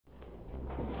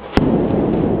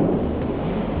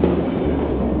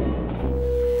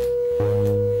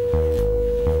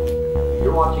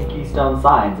Cornerstone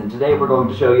Science, and today we're going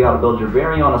to show you how to build your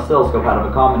very own oscilloscope out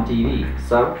of a common TV.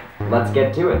 So, let's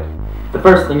get to it. The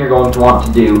first thing you're going to want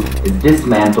to do is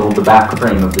dismantle the back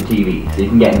frame of the TV so you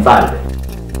can get inside of it.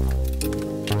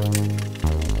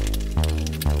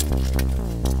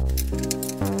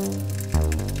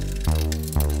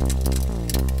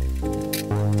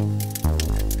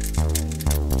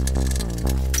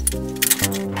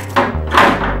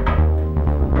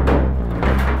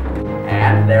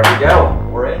 And there we go,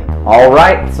 we're in.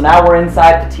 Alright, so now we're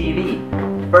inside the TV.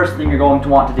 First thing you're going to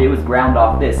want to do is ground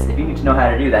off this. If you need to know how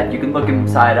to do that, you can look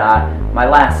inside my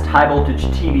last high voltage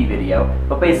TV video,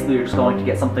 but basically you're just going to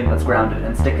get something that's grounded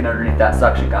and stick it underneath that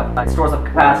suction cup. It stores up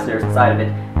capacitors inside of it,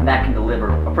 and that can deliver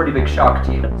a pretty big shock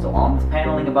to you. So on this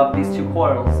paneling above these two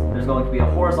coils, there's going to be a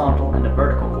horizontal and a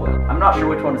vertical coil. I'm not sure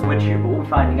which one is which here, but we'll be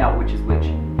finding out which is which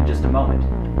in just a moment.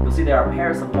 You'll see there are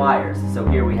pairs of wires, so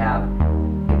here we have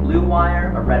a blue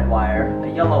wire, a red wire,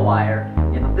 a yellow wire,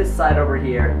 and on this side over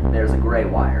here, there's a gray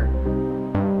wire.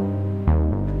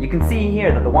 You can see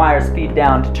here that the wires feed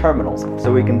down to terminals,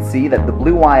 so we can see that the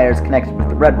blue wire is connected with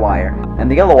the red wire,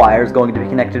 and the yellow wire is going to be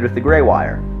connected with the gray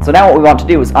wire. So now what we want to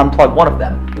do is unplug one of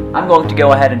them. I'm going to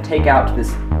go ahead and take out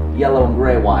this yellow and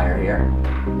gray wire here.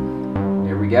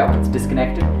 Here we go, it's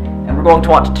disconnected. And we're going to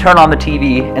want to turn on the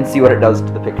TV and see what it does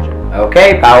to the picture.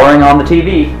 Okay, powering on the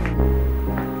TV.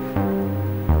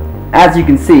 As you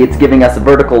can see, it's giving us a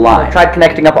vertical line. I tried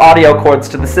connecting up audio cords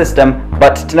to the system,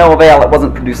 but to no avail, it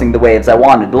wasn't producing the waves I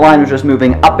wanted. The line was just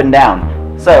moving up and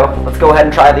down. So, let's go ahead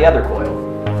and try the other coil.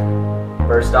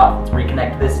 First off, let's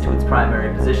reconnect this to its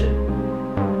primary position.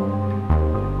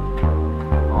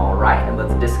 Alright, and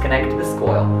let's disconnect this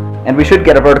coil. And we should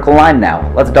get a vertical line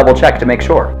now. Let's double check to make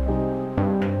sure.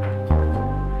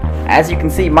 As you can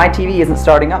see, my TV isn't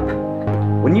starting up.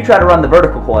 When you try to run the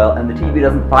vertical coil and the TV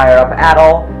doesn't fire up at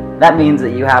all, that means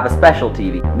that you have a special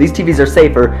TV. These TVs are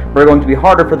safer, but are going to be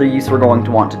harder for the use we're going to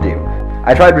want to do.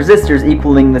 I tried resistors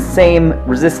equaling the same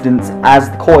resistance as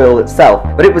the coil itself,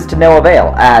 but it was to no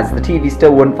avail, as the TV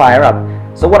still wouldn't fire up.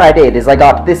 So what I did is I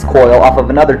got this coil off of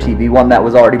another TV, one that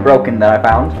was already broken that I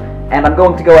found, and I'm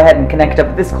going to go ahead and connect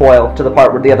up this coil to the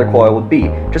part where the other coil would be,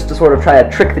 just to sort of try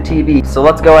to trick the TV. So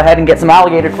let's go ahead and get some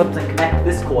alligator clips and connect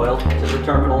this coil to the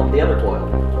terminal of the other coil.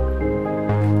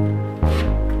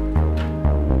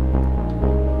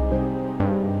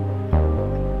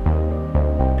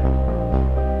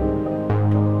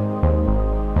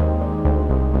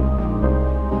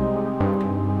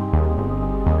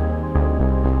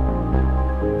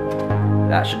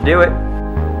 That should do it.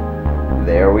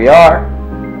 There we are.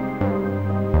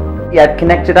 I've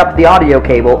connected up the audio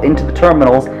cable into the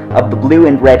terminals of the blue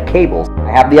and red cables. I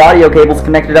have the audio cables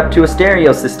connected up to a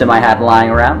stereo system I had lying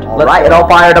around. Alright, it all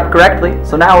fired up correctly.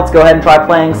 So now let's go ahead and try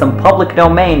playing some public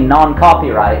domain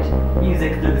non-copyright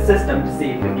music through the system to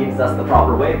see if it gives us the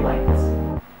proper wavelengths.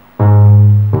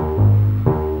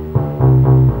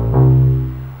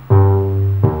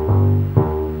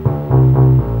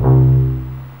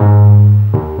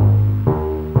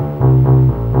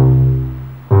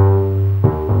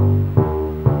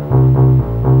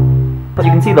 You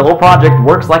can see the whole project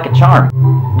works like a charm.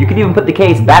 You can even put the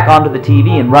case back onto the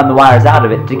TV and run the wires out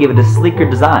of it to give it a sleeker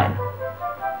design.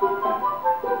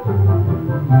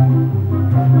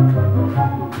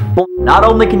 Not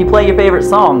only can you play your favorite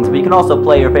songs, but you can also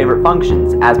play your favorite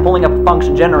functions, as pulling up a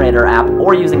function generator app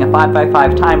or using a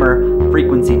 555 timer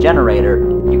frequency generator,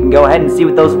 you can go ahead and see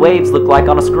what those waves look like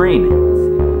on a screen.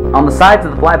 On the sides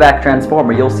of the flyback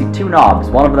transformer, you'll see two knobs.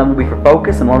 One of them will be for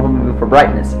focus and one of them will be for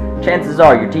brightness. Chances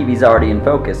are your TV's already in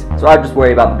focus, so I'd just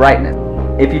worry about the brightness.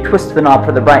 If you twist the knob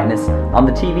for the brightness, on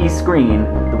the TV screen,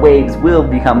 the waves will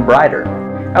become brighter.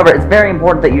 However, it's very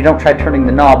important that you don't try turning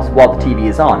the knobs while the TV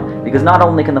is on, because not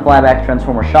only can the flyback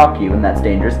transformer shock you, and that's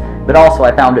dangerous, but also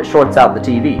I found it shorts out the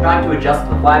TV. Trying to adjust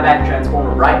the flyback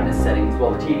transformer brightness settings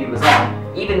while the TV was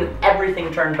on, even with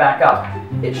everything turned back up,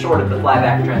 it shorted the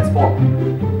flyback transformer.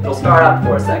 It'll start up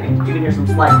for a second. You can hear some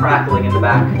slight crackling in the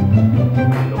back.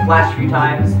 It'll flash a few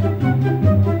times,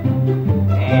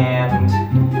 and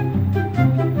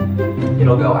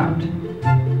it'll go out.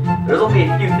 There's only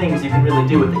a few things you can really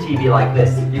do with the TV like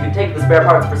this. You can take the spare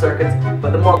parts for circuits, but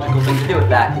the more logical thing to do with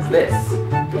that is this.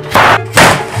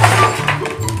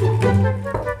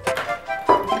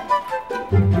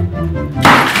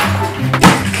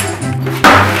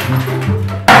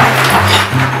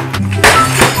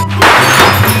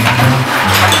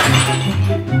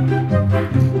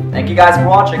 Thank you guys for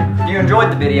watching. If you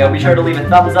enjoyed the video, be sure to leave a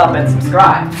thumbs up and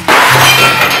subscribe.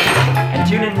 And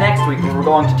tune in next week where we're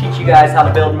going to teach you guys how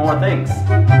to build more things.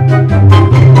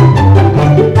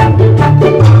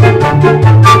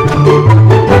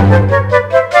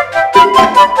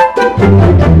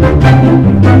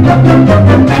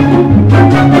 Bye.